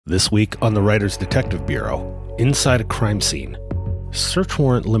This week on the Writers Detective Bureau, inside a crime scene, search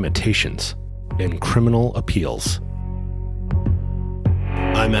warrant limitations, and criminal appeals.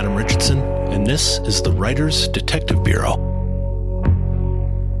 I'm Adam Richardson, and this is the Writers Detective Bureau.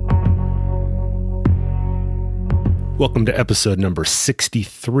 Welcome to episode number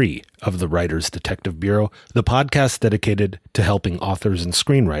 63 of the Writers Detective Bureau, the podcast dedicated to helping authors and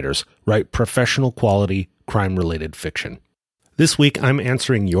screenwriters write professional quality crime-related fiction. This week, I'm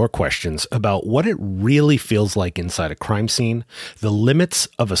answering your questions about what it really feels like inside a crime scene, the limits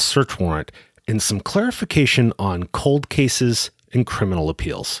of a search warrant, and some clarification on cold cases and criminal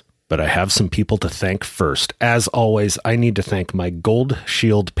appeals. But I have some people to thank first. As always, I need to thank my Gold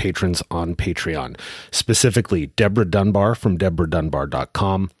Shield patrons on Patreon, specifically Deborah Dunbar from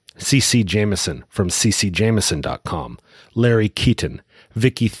DeborahDunbar.com, CC Jameson from CCJameson.com, Larry Keaton,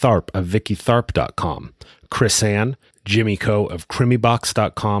 Vicky Tharp of VickyTharp.com, Chris Ann, Jimmy Coe of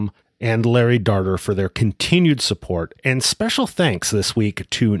CrimyBox.com, and Larry Darter for their continued support. And special thanks this week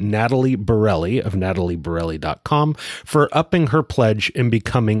to Natalie Borelli of NatalieBorelli.com for upping her pledge and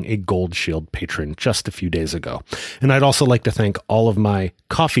becoming a Gold Shield patron just a few days ago. And I'd also like to thank all of my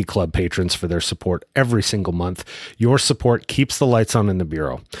Coffee Club patrons for their support every single month. Your support keeps the lights on in the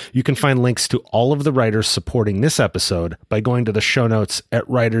Bureau. You can find links to all of the writers supporting this episode by going to the show notes at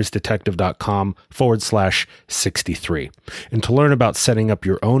writersdetective.com/63. And to learn about setting up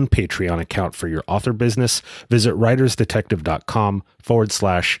your own Patreon account for your author business, visit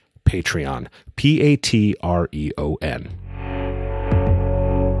writersdetective.com/Patreon, Patreon.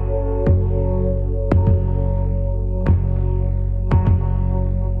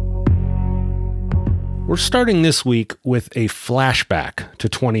 We're starting this week with a flashback to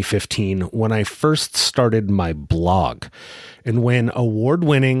 2015 when I first started my blog, and when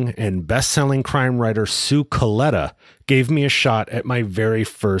award-winning and best-selling crime writer Sue Coletta gave me a shot at my very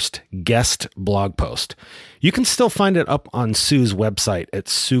first guest blog post. You can still find it up on Sue's website at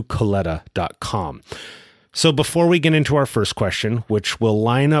suecoletta.com. So before we get into our first question, which will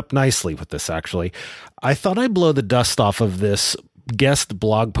line up nicely with this actually, I thought I'd blow the dust off of this guest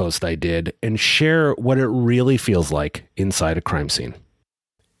blog post I did and share what it really feels like inside a crime scene.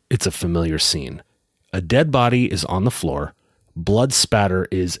 It's a familiar scene. A dead body is on the floor, blood spatter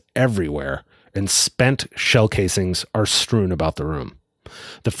is everywhere, and spent shell casings are strewn about the room.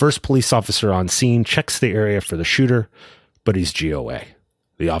 The first police officer on scene checks the area for the shooter, but he's GOA.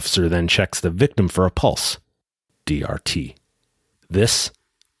 The officer then checks the victim for a pulse, DRT. This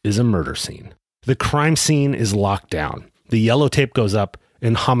is a murder scene. The crime scene is locked down. The yellow tape goes up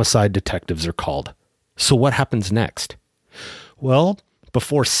and homicide detectives are called. So what happens next? Well,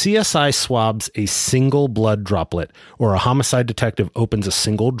 before CSI swabs a single blood droplet or a homicide detective opens a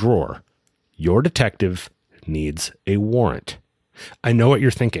single drawer, your detective needs a warrant. I know what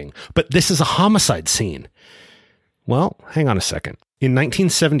you're thinking, but this is a homicide scene. Well, hang on a second. In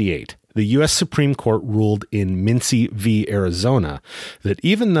 1978, the U.S. Supreme Court ruled in Mincy v. Arizona that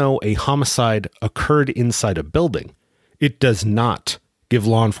even though a homicide occurred inside a building, it does not give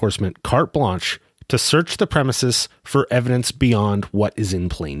law enforcement carte blanche to search the premises for evidence beyond what is in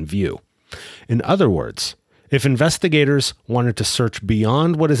plain view. In other words, if investigators wanted to search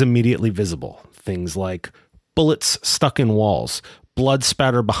beyond what is immediately visible, things like bullets stuck in walls, blood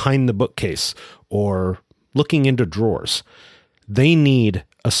spatter behind the bookcase, or looking into drawers, they need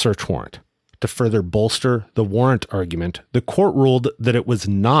a search warrant. To further bolster the warrant argument, the court ruled that it was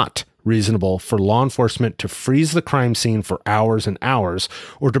not reasonable for law enforcement to freeze the crime scene for hours and hours,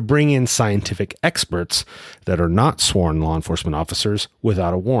 or to bring in scientific experts that are not sworn law enforcement officers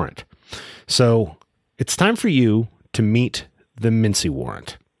without a warrant. So it's time for you to meet the Mincy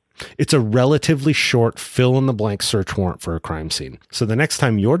warrant. It's a relatively short fill-in-the-blank search warrant for a crime scene. So the next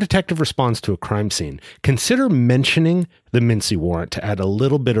time your detective responds to a crime scene, consider mentioning the Mincy warrant to add a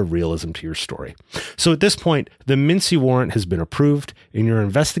little bit of realism to your story. So at this point, the Mincy warrant has been approved, and your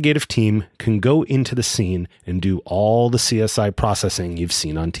investigative team can go into the scene and do all the CSI processing you've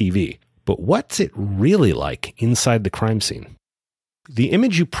seen on TV. But what's it really like inside the crime scene? The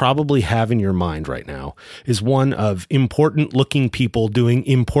image you probably have in your mind right now is one of important-looking people doing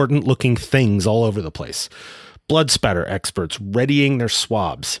important-looking things all over the place. Blood spatter experts readying their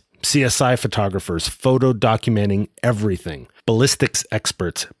swabs, CSI photographers photo documenting everything, ballistics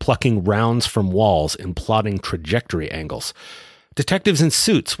experts plucking rounds from walls and plotting trajectory angles, detectives in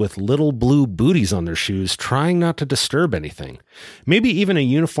suits with little blue booties on their shoes trying not to disturb anything, maybe even a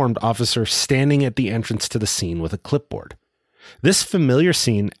uniformed officer standing at the entrance to the scene with a clipboard. This familiar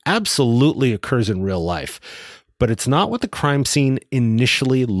scene absolutely occurs in real life, but it's not what the crime scene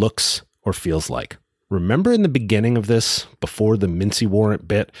initially looks or feels like. remember in the beginning of this, before the Mincy Warrant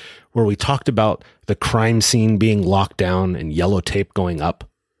bit, where we talked about the crime scene being locked down and yellow tape going up?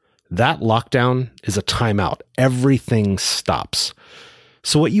 That lockdown is a timeout. Everything stops.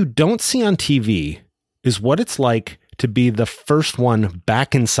 So what you don't see on TV is what it's like to be the first one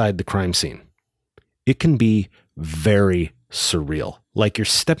back inside the crime scene. It can be very surreal, like you're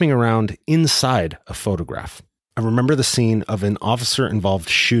stepping around inside a photograph. I remember the scene of an officer-involved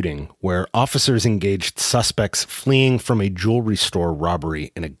shooting where officers engaged suspects fleeing from a jewelry store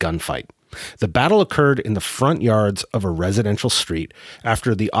robbery in a gunfight. The battle occurred in the front yards of a residential street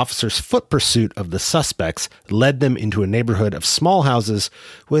after the officers' foot pursuit of the suspects led them into a neighborhood of small houses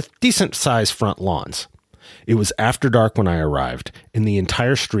with decent-sized front lawns. It was after dark when I arrived, and the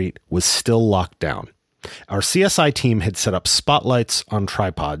entire street was still locked down. Our CSI team had set up spotlights on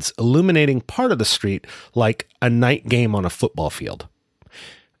tripods, illuminating part of the street like a night game on a football field.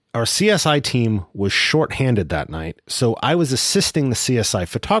 Our CSI team was short-handed that night, so I was assisting the CSI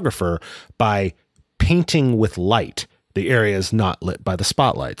photographer by painting with light the areas not lit by the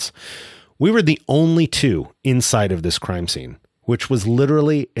spotlights. We were the only two inside of this crime scene, which was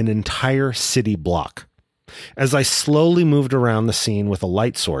literally an entire city block. As I slowly moved around the scene with a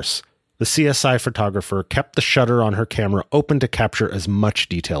light source, the CSI photographer kept the shutter on her camera open to capture as much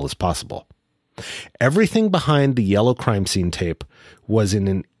detail as possible. Everything behind the yellow crime scene tape was in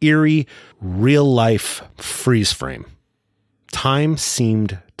an eerie, real-life freeze frame. Time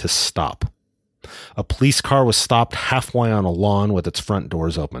seemed to stop. A police car was stopped halfway on a lawn with its front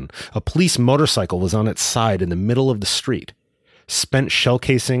doors open. A police motorcycle was on its side in the middle of the street. Spent shell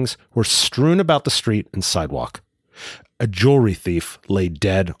casings were strewn about the street and sidewalk. A jewelry thief lay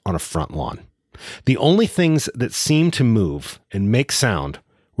dead on a front lawn. The only things that seemed to move and make sound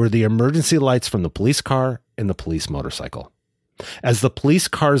were the emergency lights from the police car and the police motorcycle. As the police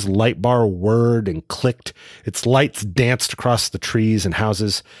car's light bar whirred and clicked, its lights danced across the trees and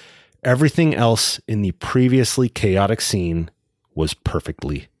houses. Everything else in the previously chaotic scene was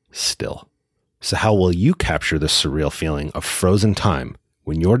perfectly still. So how will you capture the surreal feeling of frozen time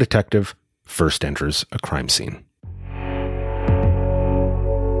when your detective first enters a crime scene?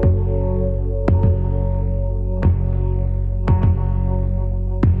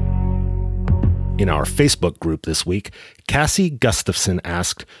 In our Facebook group this week, Cassie Gustafson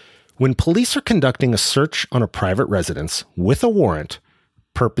asked, when police are conducting a search on a private residence with a warrant,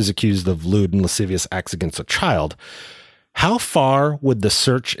 perp is accused of lewd and lascivious acts against a child, how far would the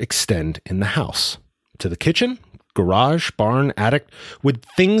search extend in the house? To the kitchen, garage, barn, attic? Would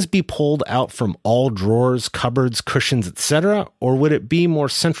things be pulled out from all drawers, cupboards, cushions, etc., or would it be more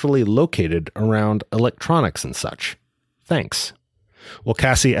centrally located around electronics and such? Thanks. Well,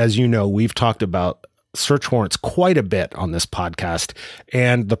 Cassie, as you know, we've talked about search warrants quite a bit on this podcast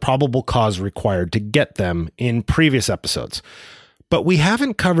and the probable cause required to get them in previous episodes. But we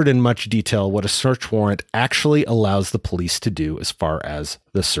haven't covered in much detail what a search warrant actually allows the police to do as far as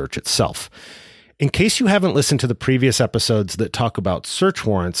the search itself. In case you haven't listened to the previous episodes that talk about search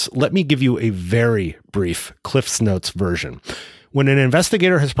warrants, let me give you a very brief Cliff's Notes version. When an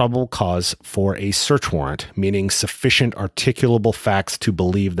investigator has probable cause for a search warrant, meaning sufficient articulable facts to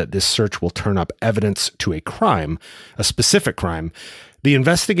believe that this search will turn up evidence to a crime, a specific crime, the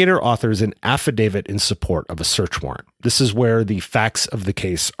investigator authors an affidavit in support of a search warrant. This is where the facts of the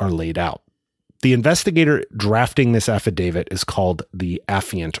case are laid out. The investigator drafting this affidavit is called the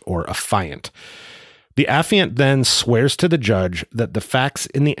affiant or affiant. The affiant then swears to the judge that the facts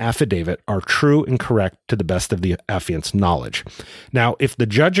in the affidavit are true and correct to the best of the affiant's knowledge. Now, if the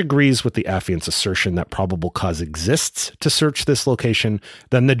judge agrees with the affiant's assertion that probable cause exists to search this location,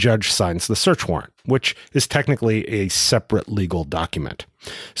 then the judge signs the search warrant, which is technically a separate legal document.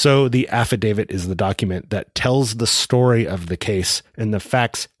 So the affidavit is the document that tells the story of the case and the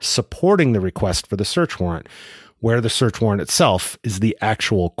facts supporting the request for the search warrant, where the search warrant itself is the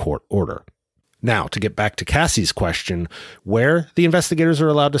actual court order. Now, to get back to Cassie's question, where the investigators are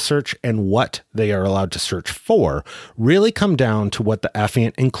allowed to search and what they are allowed to search for really come down to what the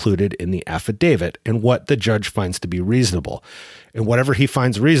affiant included in the affidavit and what the judge finds to be reasonable. And whatever he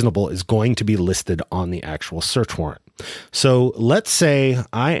finds reasonable is going to be listed on the actual search warrant. So let's say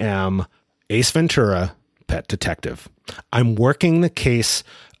I am Ace Ventura, pet detective. I'm working the case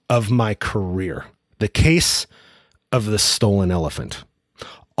of my career, the case of the stolen elephant.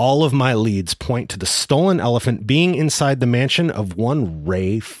 All of my leads point to the stolen elephant being inside the mansion of one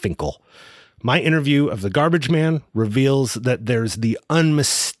Ray Finkel. My interview of the garbage man reveals that there's the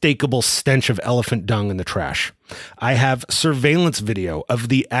unmistakable stench of elephant dung in the trash. I have surveillance video of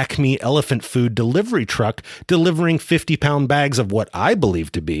the Acme elephant food delivery truck delivering 50-pound bags of what I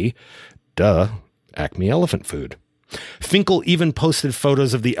believe to be, Acme Elephant Food. Finkel even posted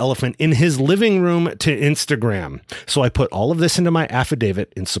photos of the elephant in his living room to Instagram. So I put all of this into my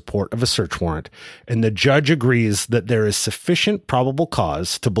affidavit in support of a search warrant, and the judge agrees that there is sufficient probable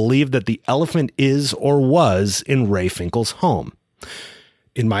cause to believe that the elephant is or was in Ray Finkel's home.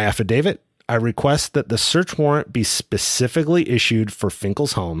 In my affidavit, I request that the search warrant be specifically issued for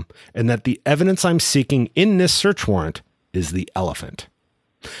Finkel's home and that the evidence I'm seeking in this search warrant is the elephant.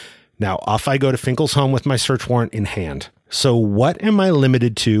 Now, off I go to Finkel's home with my search warrant in hand. So what am I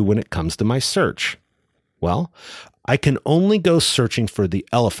limited to when it comes to my search? Well, I can only go searching for the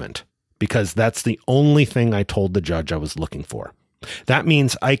elephant because that's the only thing I told the judge I was looking for. That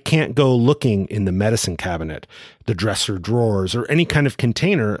means I can't go looking in the medicine cabinet, the dresser drawers, or any kind of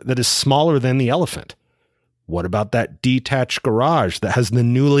container that is smaller than the elephant. What about that detached garage that has the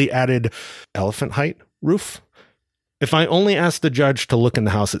newly added elephant height roof? If I only ask the judge to look in the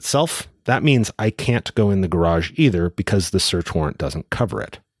house itself, that means I can't go in the garage either because the search warrant doesn't cover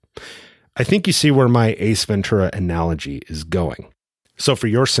it. I think you see where my Ace Ventura analogy is going. So for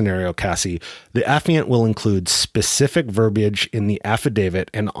your scenario, Cassie, the affiant will include specific verbiage in the affidavit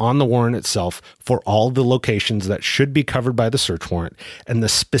and on the warrant itself for all the locations that should be covered by the search warrant and the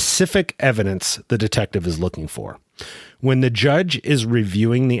specific evidence the detective is looking for. When the judge is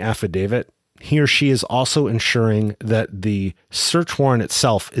reviewing the affidavit, he or she is also ensuring that the search warrant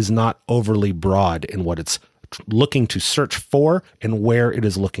itself is not overly broad in what it's looking to search for and where it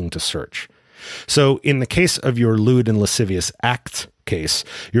is looking to search. So in the case of your lewd and lascivious act case,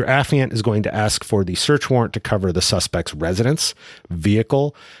 your affiant is going to ask for the search warrant to cover the suspect's residence,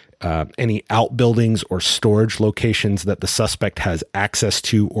 vehicle, any outbuildings or storage locations that the suspect has access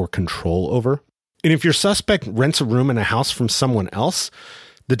to or control over. And if your suspect rents a room in a house from someone else,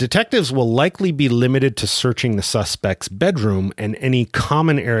 the detectives will likely be limited to searching the suspect's bedroom and any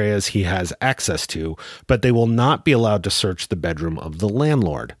common areas he has access to, but they will not be allowed to search the bedroom of the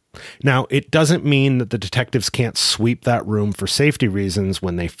landlord. Now, it doesn't mean that the detectives can't sweep that room for safety reasons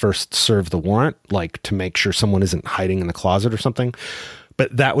when they first serve the warrant, like to make sure someone isn't hiding in the closet or something,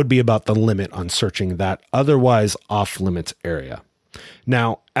 but that would be about the limit on searching that otherwise off-limits area.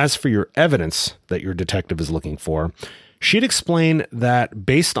 Now, as for your evidence that your detective is looking for, she'd explain that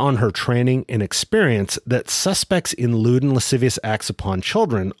based on her training and experience that suspects in lewd and lascivious acts upon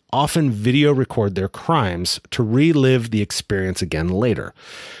children often video record their crimes to relive the experience again later.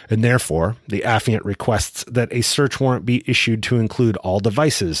 And therefore, the affiant requests that a search warrant be issued to include all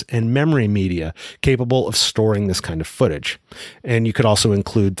devices and memory media capable of storing this kind of footage. And you could also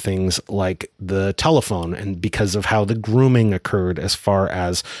include things like the telephone, and because of how the grooming occurred as far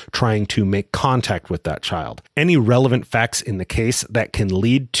as trying to make contact with that child. Any relevant facts in the case that can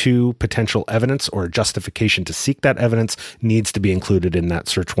lead to potential evidence or justification to seek that evidence needs to be included in that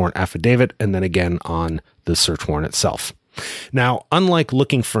search warrant affidavit and then again on the search warrant itself. Now, unlike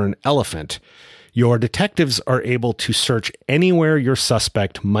looking for an elephant, your detectives are able to search anywhere your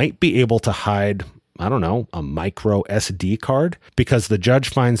suspect might be able to hide, I don't know, a micro SD card, because the judge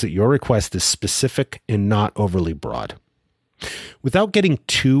finds that your request is specific and not overly broad. Without getting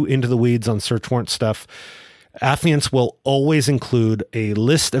too into the weeds on search warrant stuff, affiants will always include a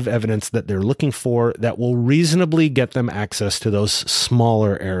list of evidence that they're looking for that will reasonably get them access to those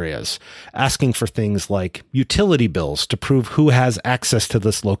smaller areas, asking for things like utility bills to prove who has access to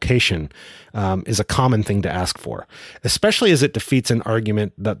this location is a common thing to ask for, especially as it defeats an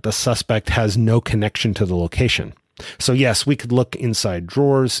argument that the suspect has no connection to the location. So yes, we could look inside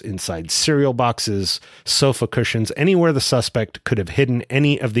drawers, inside cereal boxes, sofa cushions, anywhere the suspect could have hidden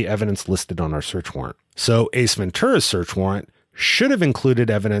any of the evidence listed on our search warrant. So Ace Ventura's search warrant should have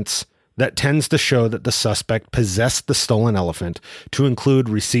included evidence that tends to show that the suspect possessed the stolen elephant, to include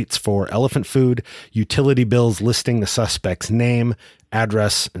receipts for elephant food, utility bills listing the suspect's name,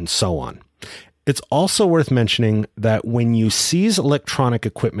 address, and so on. It's also worth mentioning that when you seize electronic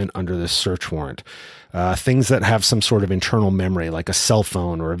equipment under this search warrant, things that have some sort of internal memory, like a cell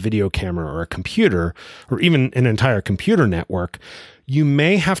phone or a video camera or a computer, or even an entire computer network, you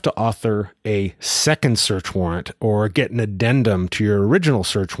may have to author a second search warrant or get an addendum to your original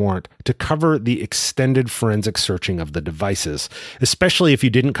search warrant to cover the extended forensic searching of the devices, especially if you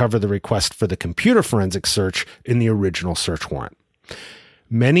didn't cover the request for the computer forensic search in the original search warrant.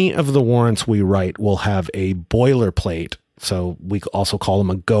 Many of the warrants we write will have a boilerplate, so we also call them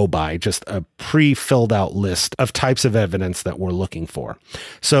a go-by, just a pre-filled out list of types of evidence that we're looking for.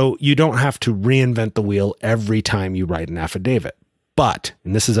 So you don't have to reinvent the wheel every time you write an affidavit. But,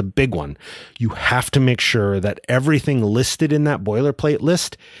 and this is a big one, you have to make sure that everything listed in that boilerplate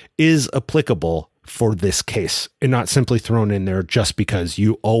list is applicable for this case and not simply thrown in there just because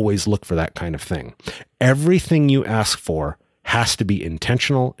you always look for that kind of thing. Everything you ask for has to be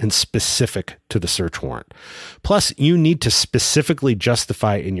intentional and specific to the search warrant. Plus, you need to specifically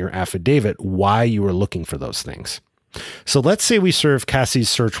justify in your affidavit why you are looking for those things. So let's say we serve Cassie's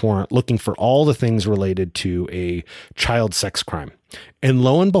search warrant looking for all the things related to a child sex crime. And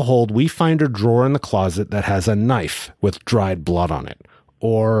lo and behold, we find a drawer in the closet that has a knife with dried blood on it,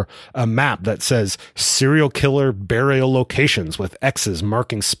 or a map that says serial killer burial locations with X's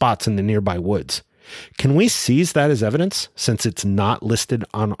marking spots in the nearby woods. Can we seize that as evidence since it's not listed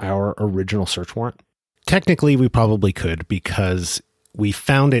on our original search warrant? Technically, we probably could because we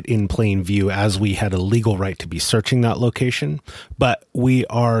found it in plain view as we had a legal right to be searching that location, but we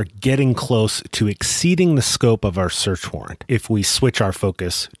are getting close to exceeding the scope of our search warrant if we switch our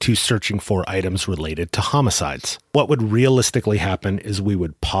focus to searching for items related to homicides. What would realistically happen is we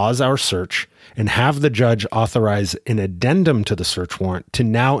would pause our search and have the judge authorize an addendum to the search warrant to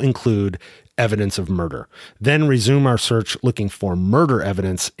now include evidence of murder, then resume our search looking for murder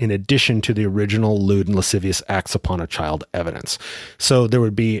evidence in addition to the original lewd and lascivious acts upon a child evidence. So there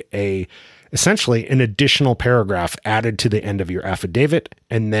would be essentially an additional paragraph added to the end of your affidavit,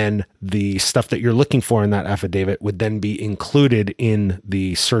 and then the stuff that you're looking for in that affidavit would then be included in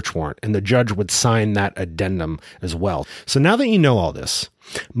the search warrant, and the judge would sign that addendum as well. So now that you know all this,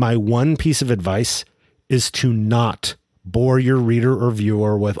 my one piece of advice is to not bore your reader or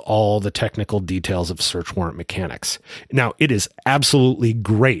viewer with all the technical details of search warrant mechanics. Now, it is absolutely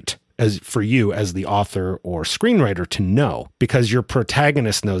great for you as the author or screenwriter to know, because your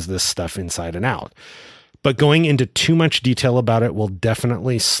protagonist knows this stuff inside and out. But going into too much detail about it will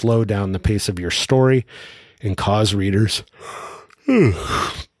definitely slow down the pace of your story and cause readers to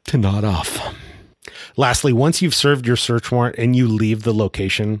nod off. Lastly, once you've served your search warrant and you leave the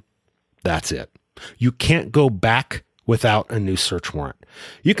location, that's it. You can't go back without a new search warrant.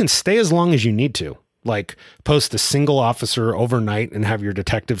 You can stay as long as you need to, like post a single officer overnight and have your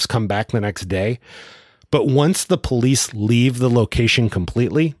detectives come back the next day. But once the police leave the location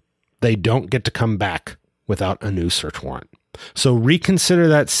completely, they don't get to come back without a new search warrant. So reconsider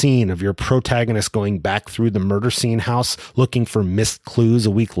that scene of your protagonist going back through the murder scene house looking for missed clues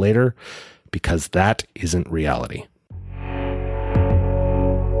a week later, because that isn't reality.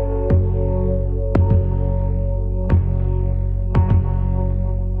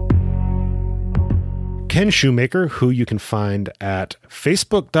 Ken Shoemaker, who you can find at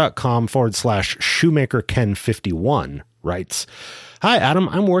facebook.com/shoemakerken51, writes, "Hi, Adam.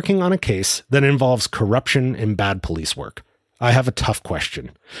 I'm working on a case that involves corruption and bad police work. I have a tough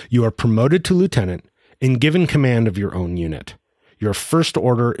question. You are promoted to lieutenant and given command of your own unit. Your first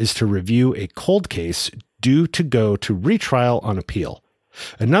order is to review a cold case due to go to retrial on appeal.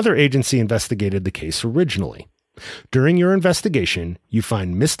 Another agency investigated the case originally. During your investigation, you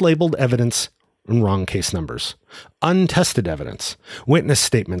find mislabeled evidence and wrong case numbers, untested evidence, witness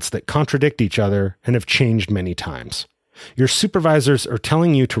statements that contradict each other and have changed many times. Your supervisors are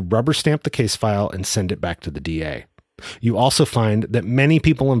telling you to rubber stamp the case file and send it back to the DA. You also find that many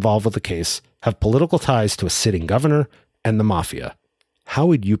people involved with the case have political ties to a sitting governor and the mafia. How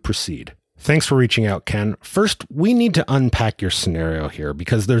would you proceed?" Thanks for reaching out, Ken. First, we need to unpack your scenario here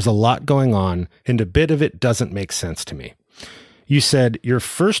because there's a lot going on and a bit of it doesn't make sense to me. You said your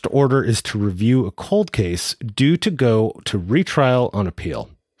first order is to review a cold case due to go to retrial on appeal.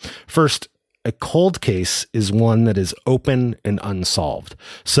 First, a cold case is one that is open and unsolved.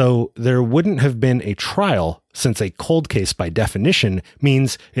 So there wouldn't have been a trial since a cold case by definition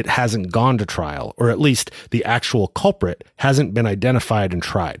means it hasn't gone to trial, or at least the actual culprit hasn't been identified and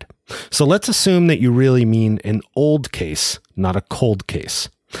tried. So let's assume that you really mean an old case, not a cold case.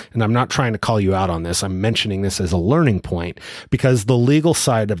 And I'm not trying to call you out on this. I'm mentioning this as a learning point because the legal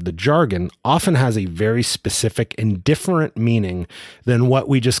side of the jargon often has a very specific and different meaning than what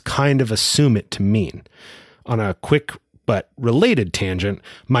we just kind of assume it to mean. On a quick but related tangent,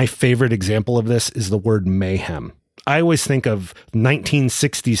 my favorite example of this is the word mayhem. I always think of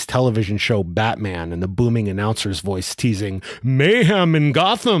 1960s television show Batman and the booming announcer's voice teasing mayhem in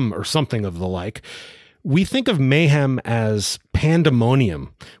Gotham or something of the like. We think of mayhem as pandemonium,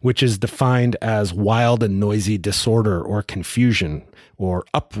 which is defined as wild and noisy disorder or confusion or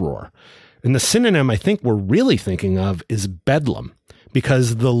uproar. And the synonym I think we're really thinking of is bedlam,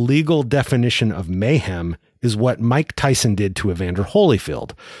 because the legal definition of mayhem is what Mike Tyson did to Evander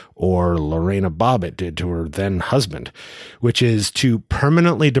Holyfield, or Lorena Bobbitt did to her then husband, which is to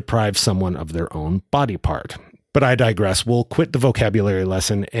permanently deprive someone of their own body part. But I digress. We'll quit the vocabulary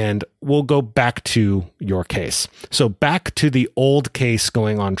lesson and we'll go back to your case. So back to the old case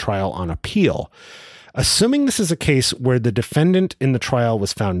going on trial on appeal. Assuming this is a case where the defendant in the trial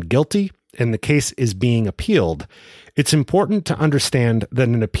was found guilty and the case is being appealed, it's important to understand that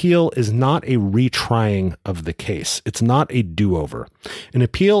an appeal is not a retrying of the case. It's not a do-over. An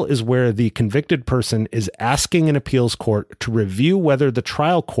appeal is where the convicted person is asking an appeals court to review whether the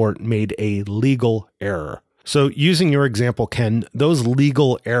trial court made a legal error. So using your example, Ken, those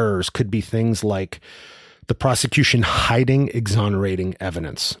legal errors could be things like the prosecution hiding exonerating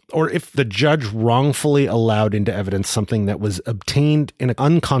evidence, or if the judge wrongfully allowed into evidence something that was obtained in an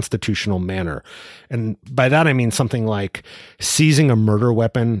unconstitutional manner. And by that, I mean something like seizing a murder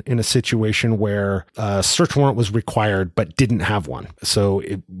weapon in a situation where a search warrant was required but didn't have one. So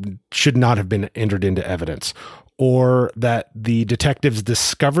it should not have been entered into evidence. Or that the detectives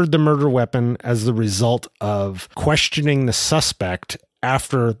discovered the murder weapon as the result of questioning the suspect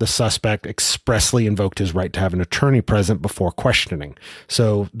after the suspect expressly invoked his right to have an attorney present before questioning.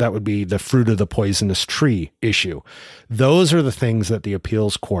 So that would be the fruit of the poisonous tree issue. Those are the things that the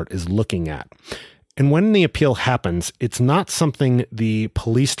appeals court is looking at. And when the appeal happens, it's not something the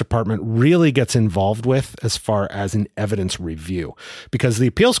police department really gets involved with as far as an evidence review, because the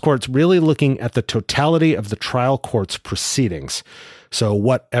appeals court's really looking at the totality of the trial court's proceedings. So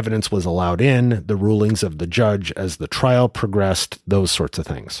what evidence was allowed in, the rulings of the judge as the trial progressed, those sorts of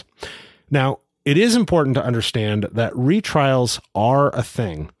things. Now, it is important to understand that retrials are a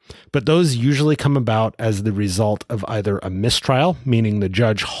thing, but those usually come about as the result of either a mistrial, meaning the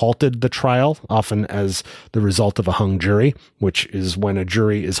judge halted the trial, often as the result of a hung jury, which is when a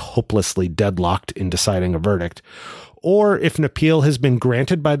jury is hopelessly deadlocked in deciding a verdict, or if an appeal has been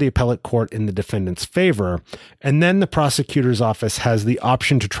granted by the appellate court in the defendant's favor, and then the prosecutor's office has the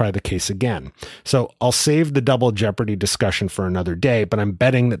option to try the case again. So I'll save the double jeopardy discussion for another day, but I'm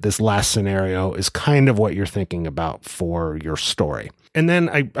betting that this last scenario is kind of what you're thinking about for your story. And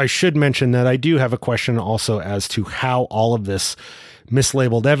then I should mention that I do have a question also as to how all of this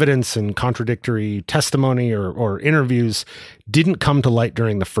mislabeled evidence and contradictory testimony or interviews didn't come to light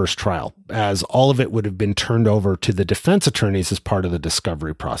during the first trial, as all of it would have been turned over to the defense attorneys as part of the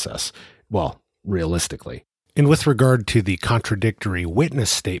discovery process. Well, realistically. And with regard to the contradictory witness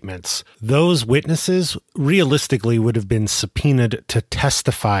statements, those witnesses realistically would have been subpoenaed to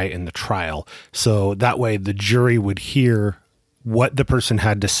testify in the trial. So that way the jury would hear what the person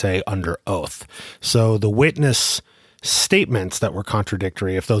had to say under oath. So the witness statements that were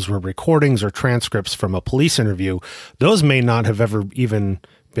contradictory, if those were recordings or transcripts from a police interview, those may not have ever even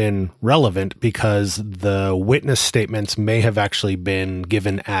been relevant because the witness statements may have actually been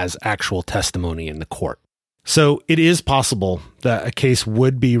given as actual testimony in the court. So it is possible that a case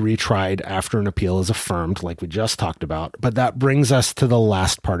would be retried after an appeal is affirmed, like we just talked about, but that brings us to the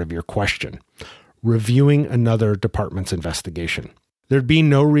last part of your question, reviewing another department's investigation. There'd be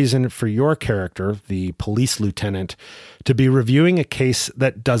no reason for your character, the police lieutenant, to be reviewing a case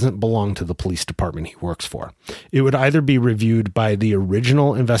that doesn't belong to the police department he works for. It would either be reviewed by the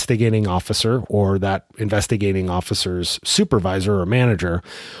original investigating officer or that investigating officer's supervisor or manager,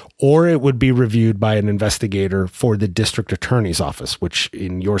 or it would be reviewed by an investigator for the district attorney's office, which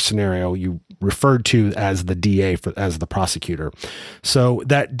in your scenario you referred to as the DA as the prosecutor. So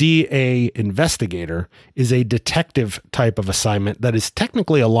that DA investigator is a detective type of assignment that is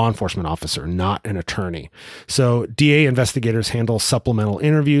technically a law enforcement officer, not an attorney. So DA investigators handle supplemental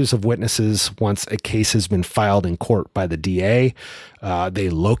interviews of witnesses once a case has been filed in court by the DA. They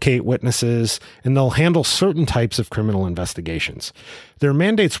locate witnesses, and they'll handle certain types of criminal investigations. Their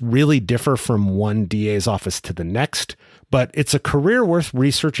mandates really differ from one DA's office to the next, but it's a career worth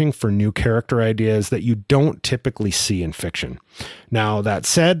researching for new character ideas that you don't typically see in fiction. Now, that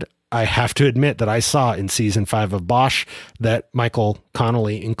said, I have to admit that I saw in season 5 of Bosch that Michael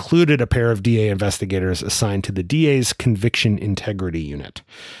Connolly included a pair of DA investigators assigned to the DA's conviction integrity unit.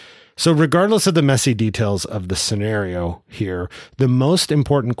 So regardless of the messy details of the scenario here, the most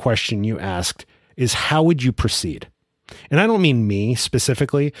important question you asked is, how would you proceed? And I don't mean me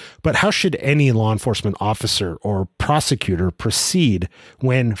specifically, but how should any law enforcement officer or prosecutor proceed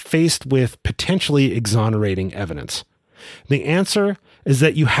when faced with potentially exonerating evidence? The answer is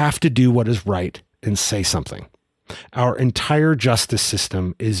that you have to do what is right and say something. Our entire justice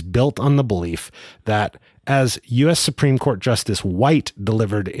system is built on the belief that, as U.S. Supreme Court Justice White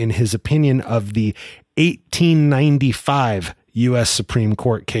delivered in his opinion of the 1895 U.S. Supreme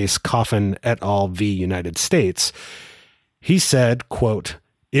Court case Coffin et al. V. United States, he said, quote,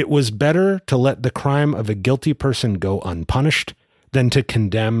 "It was better to let the crime of a guilty person go unpunished than to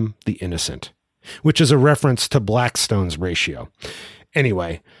condemn the innocent," which is a reference to Blackstone's ratio.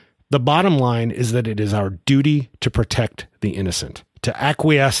 Anyway, the bottom line is that it is our duty to protect the innocent. To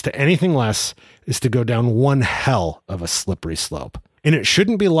acquiesce to anything less is to go down one hell of a slippery slope. And it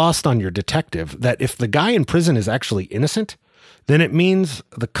shouldn't be lost on your detective that if the guy in prison is actually innocent, then it means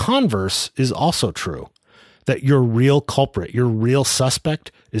the converse is also true. That your real culprit, your real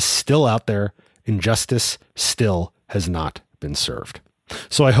suspect is still out there and justice still has not been served.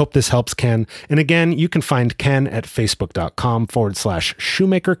 So I hope this helps, Ken. And again, you can find Ken at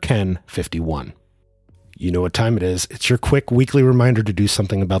facebook.com/shoemakerken51. You know what time it is. It's your quick weekly reminder to do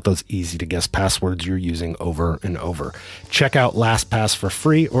something about those easy to guess passwords you're using over and over. Check out LastPass for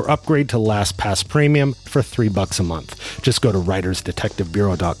free or upgrade to LastPass Premium for $3 a month. Just go to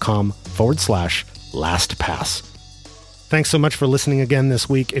writersdetectivebureau.com/LastPass. Thanks so much for listening again this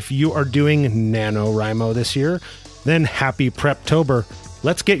week. If you are doing NaNoWriMo this year, then happy Preptober.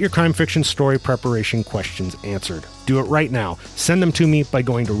 Let's get your crime fiction story preparation questions answered. Do it right now. Send them to me by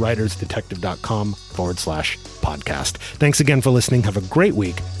going to writersdetective.com/podcast. Thanks again for listening. Have a great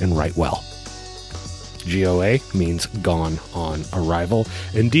week and write well. GOA means gone on arrival,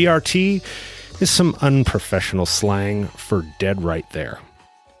 and DRT is some unprofessional slang for dead right there.